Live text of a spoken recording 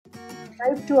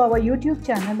subscribe to our YouTube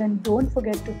channel and don't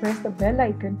forget to press the bell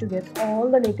icon to get all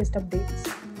the latest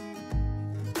updates.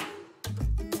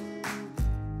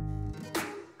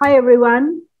 Hi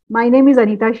everyone, my name is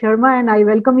Anita Sharma and I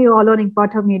welcome you all on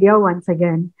Importer Media once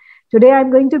again. Today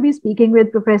I'm going to be speaking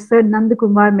with Professor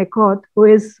Nandakumar Mekoth, who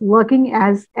is working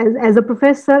as a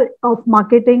professor of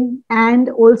marketing and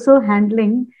also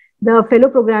handling the fellow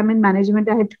program in management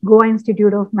at Goa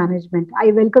Institute of Management.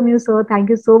 I welcome you, sir. Thank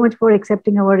you so much for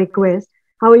accepting our request.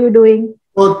 How are you doing?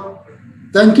 Oh,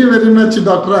 thank you very much,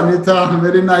 Dr. Anita.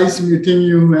 Very nice meeting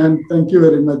you, and thank you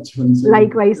very much.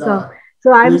 Likewise, sir.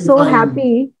 So I'm so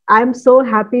happy. I'm so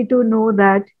happy to know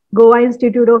that Goa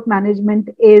Institute of Management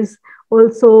is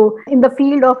also in the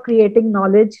field of creating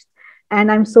knowledge.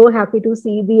 And I'm so happy to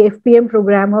see the FPM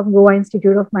program of Goa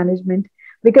Institute of Management,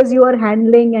 because you are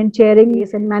handling and chairing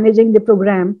this and managing the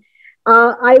program.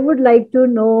 I would like to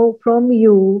know from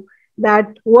you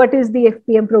that what is the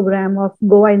FPM program of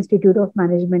Goa Institute of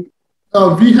Management?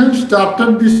 We have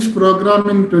started this program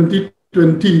in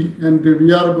 2020 and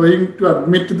we are going to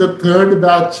admit the third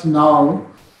batch now.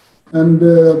 And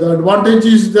the advantage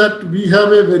is that we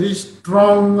have a very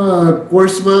strong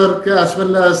coursework as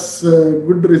well as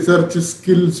good research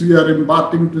skills we are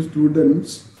imparting to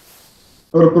students.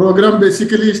 Our program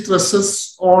basically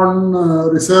stresses on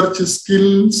research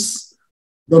skills,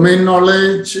 domain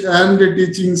knowledge, and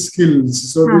teaching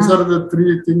skills. So these are the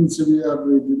three things we are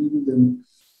giving them.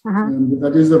 And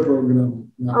that is the program.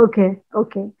 Yeah.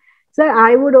 Okay. So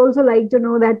I would also like to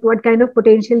know that what kind of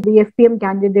potential the FPM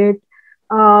candidate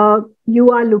you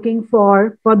are looking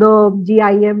for the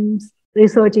GIM's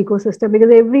research ecosystem,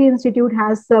 because every institute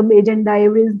has some agenda,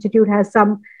 every institute has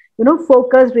some,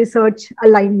 focused research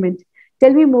alignment.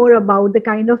 Tell me more about the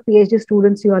kind of PhD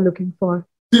students you are looking for.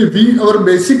 Our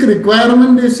basic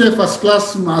requirement is a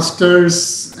first-class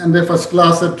master's and a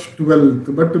first-class at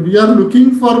 12th. But we are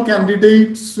looking for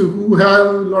candidates who have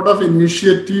a lot of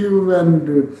initiative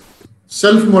and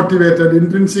self-motivated,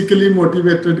 intrinsically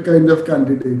motivated kind of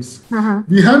candidates.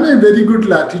 We have a very good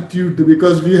latitude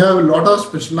because we have a lot of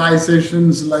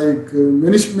specializations, like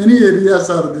many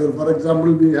areas are there. For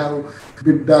example, we have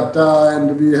big data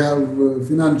and we have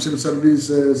financial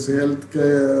services,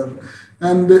 healthcare,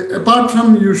 and apart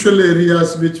from usual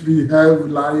areas which we have,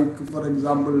 like, for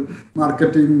example,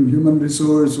 marketing, human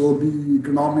resource, OB,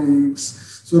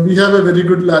 economics. So we have a very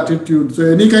good latitude. So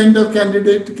any kind of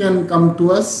candidate can come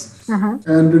to us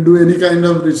and do any kind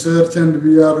of research, and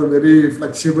we are very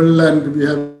flexible and we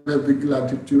have a big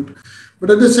latitude. But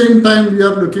at the same time, we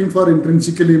are looking for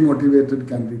intrinsically motivated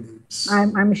candidates.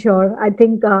 I'm sure. I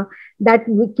think that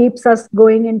keeps us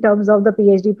going in terms of the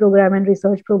PhD program and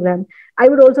research program. I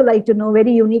would also like to know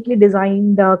very uniquely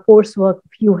designed coursework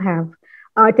you have.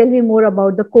 Tell me more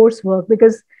about the coursework,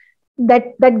 because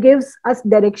that gives us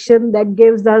direction, that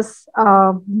gives us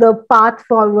the path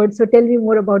forward. So tell me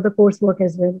more about the coursework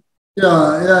as well.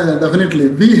 Yeah, definitely.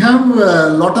 We have a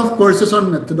lot of courses on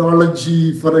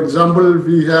methodology. For example,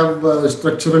 we have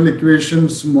structural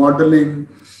equations modeling.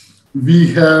 We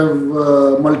have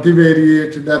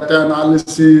multivariate data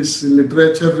analysis,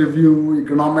 literature review,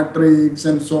 econometrics,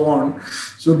 and so on.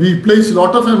 So we place a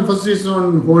lot of emphasis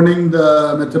on honing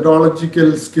the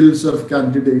methodological skills of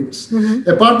candidates.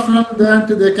 Apart from that,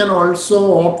 they can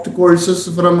also opt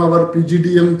courses from our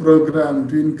PGDM program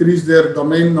to increase their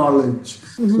domain knowledge.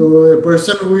 So a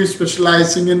person who is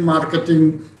specializing in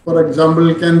marketing, for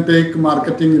example, can take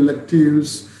marketing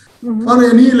electives, or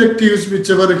any electives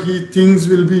whichever he thinks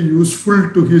will be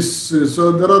useful to his.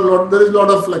 So there is a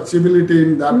lot of flexibility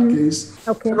in that case.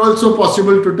 It's also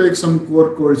possible to take some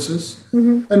core courses,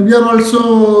 and we are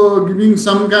also giving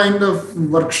some kind of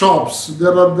workshops.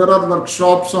 There are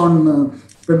workshops on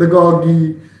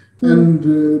pedagogy, and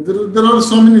there are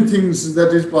so many things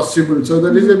that is possible. So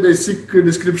that is a basic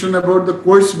description about the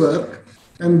coursework.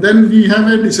 And then we have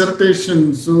a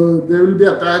dissertation, so they will be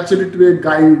attached to a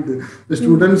guide. The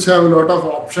students have a lot of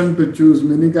option to choose.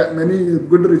 Many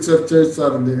good researchers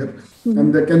are there,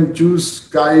 and they can choose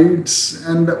guides.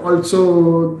 And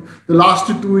also, the last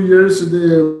 2 years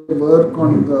they work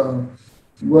on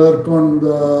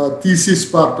the thesis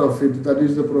part of it. That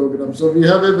is the program. So we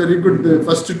have a very good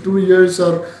first 2 years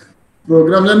are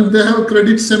programs, and they have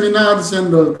credit seminars.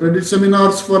 And credit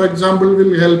seminars, for example,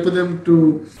 will help them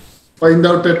to find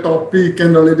out a topic,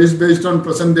 and all. It is based on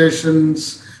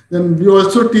presentations. Then we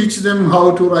also teach them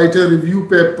how to write a review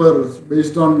paper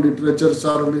based on literature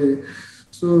survey.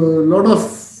 So a lot of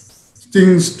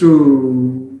things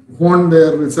to hone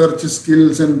their research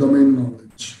skills and domain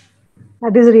knowledge.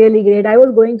 That is really great. I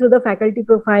was going through the faculty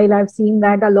profile. I've seen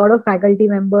that a lot of faculty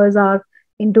members are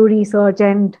into research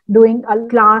and doing a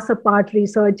class apart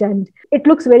research, and it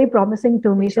looks very promising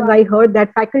to me. So I heard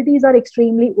that faculties are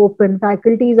extremely open,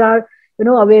 faculties are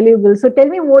available. So tell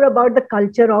me more about the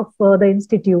culture of the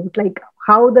institute, like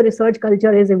how the research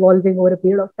culture is evolving over a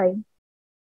period of time.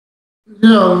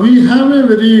 Yeah, we have a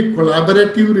very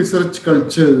collaborative research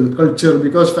culture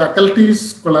because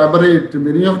faculties collaborate.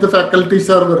 Many of the faculties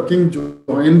are working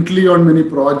jointly on many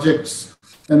projects.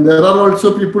 And there are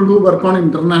also people who work on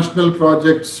international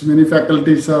projects. Many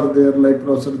faculties are there, like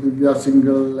Professor Divya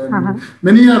Singhal, and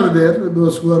many are there,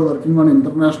 those who are working on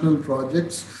international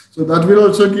projects. So that will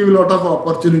also give a lot of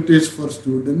opportunities for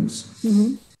students.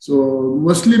 So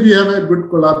mostly we have a good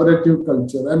collaborative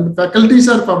culture, and faculties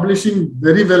are publishing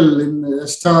very well in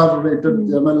star-rated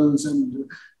journals and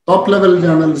top-level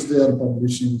journals they are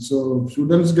publishing. So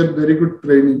students get very good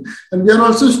training. And we are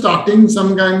also starting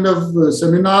some kind of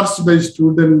seminars by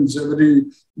students every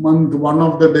month. One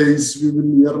of the days we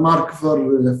will earmark for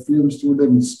FPM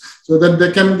students so that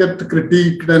they can get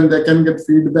critiqued and they can get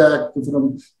feedback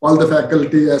from all the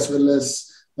faculty as well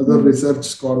as other research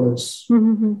scholars.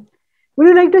 Would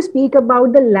you like to speak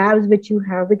about the labs which you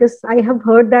have? Because I have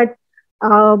heard that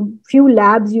few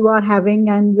labs you are having,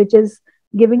 and which is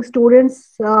giving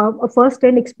students a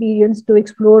first-hand experience to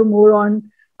explore more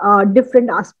on different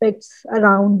aspects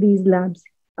around these labs.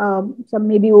 Some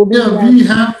maybe OB labs. We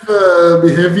have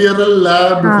behavioral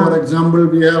lab, for example.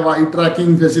 We have eye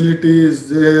tracking facilities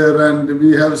there, and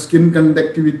we have skin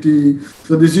conductivity.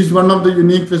 So this is one of the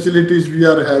unique facilities we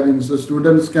are having. So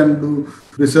students can do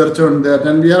research on that,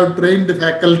 and we have trained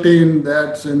faculty in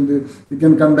that, and we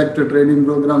can conduct a training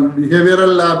program.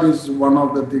 Behavioral lab is one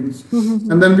of the things.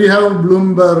 And then we have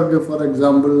Bloomberg, for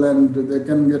example, and they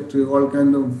can get all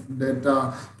kind of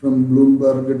data from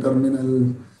Bloomberg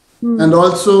terminal. And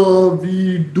also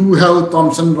we do have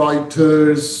Thomson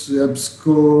Reuters,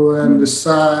 EBSCO, and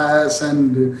SaaS,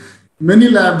 and many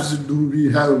labs do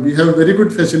we have. We have very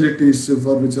good facilities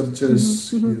for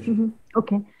researchers here.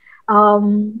 Okay.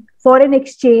 Foreign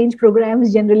exchange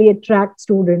programs generally attract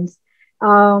students.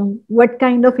 What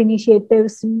kind of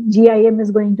initiatives GIM is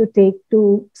going to take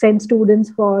to send students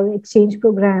for exchange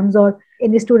programs, or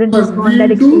any student has gone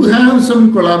that experience? We do have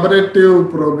some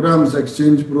collaborative programs,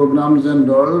 exchange programs and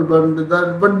all,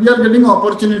 but we are getting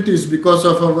opportunities because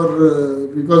of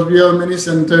because we have many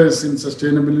centers in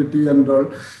sustainability and all,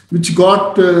 which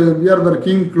we are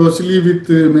working closely with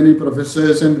many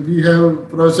professors, and we have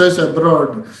professors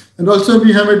abroad. And also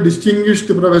we have a distinguished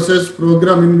professors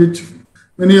program in which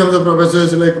many of the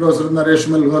professors like Professor Naresh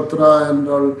Malhotra and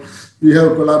all, we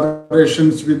have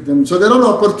collaborations with them. So there are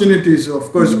opportunities.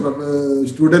 Of course,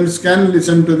 students can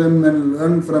listen to them and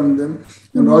learn from them.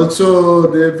 And also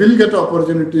they will get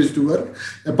opportunities to work.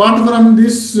 Apart from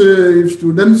this, if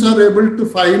students are able to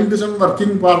find some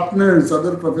working partners,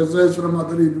 other professors from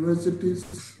other universities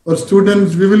or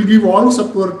students, we will give all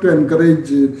support to encourage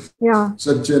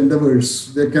such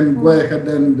endeavors. They can go ahead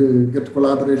and get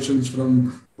collaborations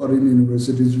from foreign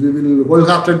universities. We will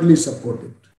wholeheartedly support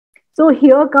it. So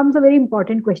here comes a very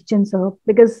important question, sir,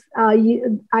 because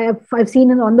I've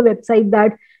seen on the website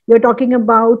that you're talking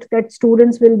about that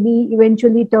students will be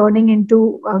eventually turning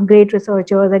into great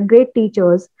researchers and great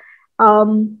teachers.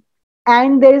 And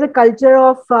there is a culture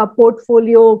of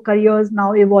portfolio careers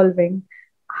now evolving.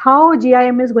 How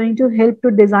GIM is going to help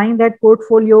to design that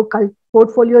portfolio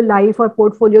life or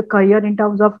portfolio career in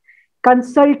terms of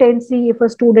consultancy if a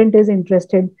student is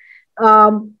interested?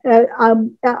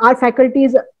 Are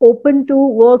faculties open to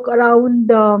work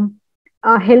around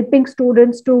helping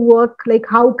students to work, like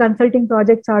how consulting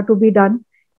projects are to be done?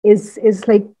 Is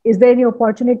there any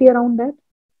opportunity around that?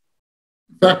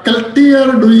 Faculty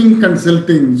are doing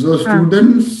consulting, so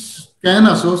students can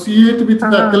associate with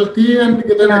faculty and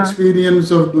get an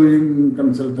experience of doing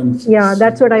consultancy. Yeah,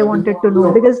 that's what I wanted to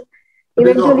know, because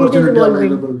eventually it is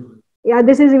evolving. Available. Yeah,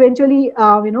 this is eventually,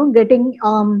 getting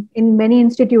in many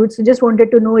institutes. Just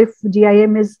wanted to know if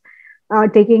GIM is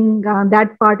taking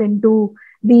that part into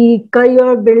the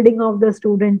career building of the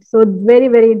student. So very,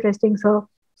 very interesting, sir.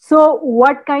 So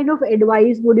what kind of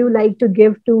advice would you like to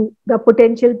give to the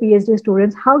potential PhD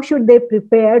students? How should they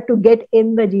prepare to get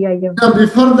in the GIM?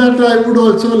 Before that, I would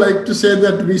also like to say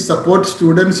that we support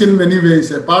students in many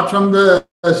ways. Apart from the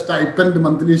stipend,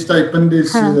 monthly stipend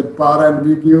is at par, and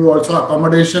we give also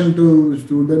accommodation to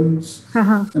students.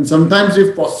 And sometimes,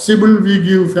 if possible, we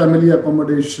give family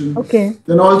accommodation. Okay.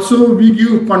 Then also we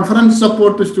give conference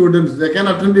support to students. They can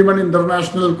attend even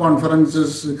international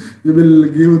conferences. We will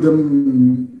give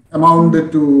them amount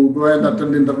to go and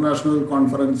attend international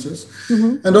conferences.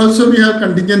 And also we have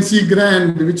contingency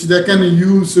grant, which they can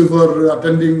use for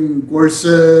attending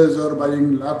courses or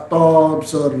buying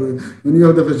laptops or many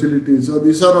of the facilities. So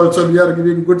these are also, we are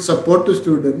giving good support to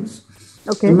students.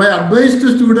 Okay. And my advice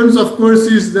to students, of course,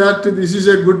 is that this is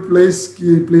a good place.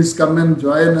 Please come and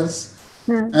join us.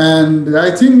 And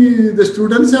I think the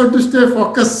students have to stay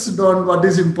focused on what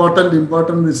is important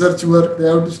research work. They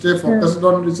have to stay focused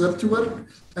on research work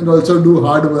and also do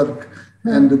hard work.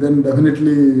 And then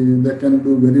definitely they can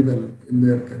do very well in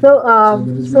their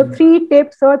career. So 3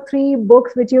 tips or 3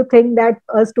 books which you think that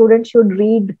a student should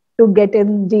read to get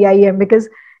in GIM, because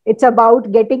it's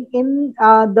about getting in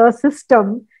the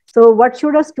system. So what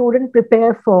should a student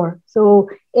prepare for? So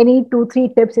any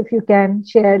 2-3 tips if you can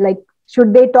share, like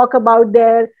should they talk about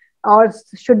or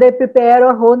should they prepare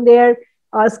or hone their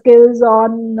skills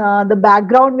on the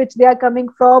background which they are coming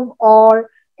from, or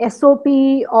SOP,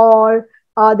 or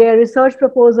their research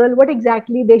proposal? What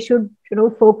exactly they should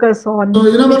focus on? So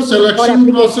in our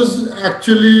selection process,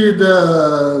 actually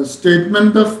the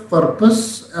statement of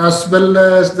purpose as well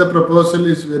as the proposal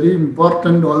is very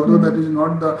important, although that is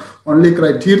not the only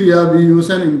criteria. We use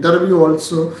an interview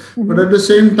also, but at the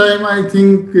same time I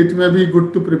think it may be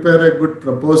good to prepare a good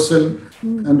proposal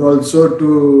and also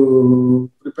to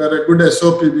prepare a good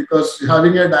SOP, because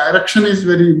having a direction is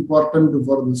very important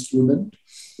for the student.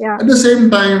 Yeah. At the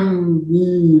same time,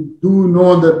 we do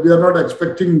know that we are not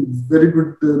expecting very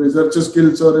good research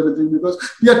skills or anything, because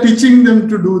we are teaching them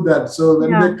to do that. So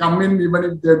when they come in, even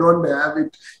if they don't have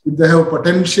it, if they have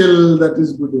potential, that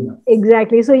is good enough.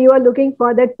 Exactly. So you are looking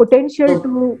for that potential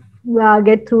to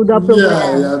get through the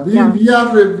program. We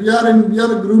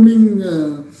are grooming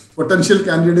potential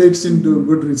candidates into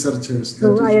good researchers.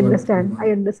 So I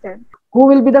understand. Who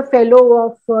will be the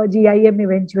fellow of GIM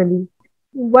eventually?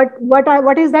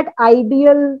 What is that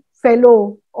ideal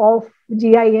fellow of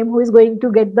GIM who is going to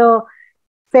get the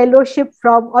fellowship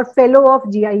from, or fellow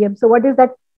of GIM? So what is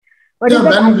that? When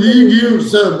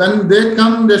they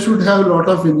come, they should have a lot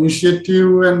of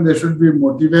initiative and they should be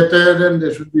motivated and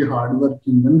they should be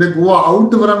hardworking. When they go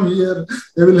out from here,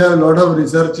 they will have a lot of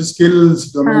research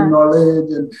skills, domain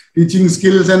knowledge and teaching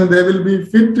skills, and they will be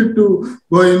fit to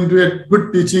go into a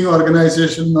good teaching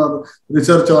organization or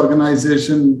research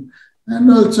organization.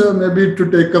 And also maybe to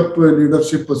take up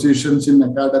leadership positions in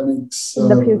academics in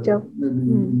the future.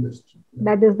 Maybe industry.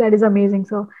 That is amazing.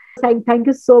 So thank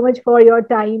you so much for your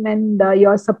time and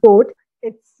your support.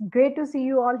 It's great to see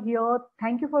you all here.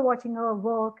 Thank you for watching our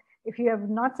work. If you have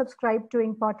not subscribed to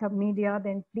InkPot Media,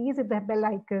 then please hit the bell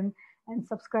icon and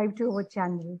subscribe to our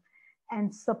channel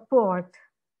and support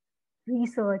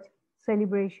research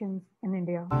celebrations in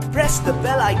India. Press the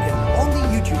bell icon on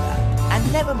the YouTube app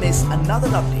and never miss another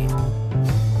update.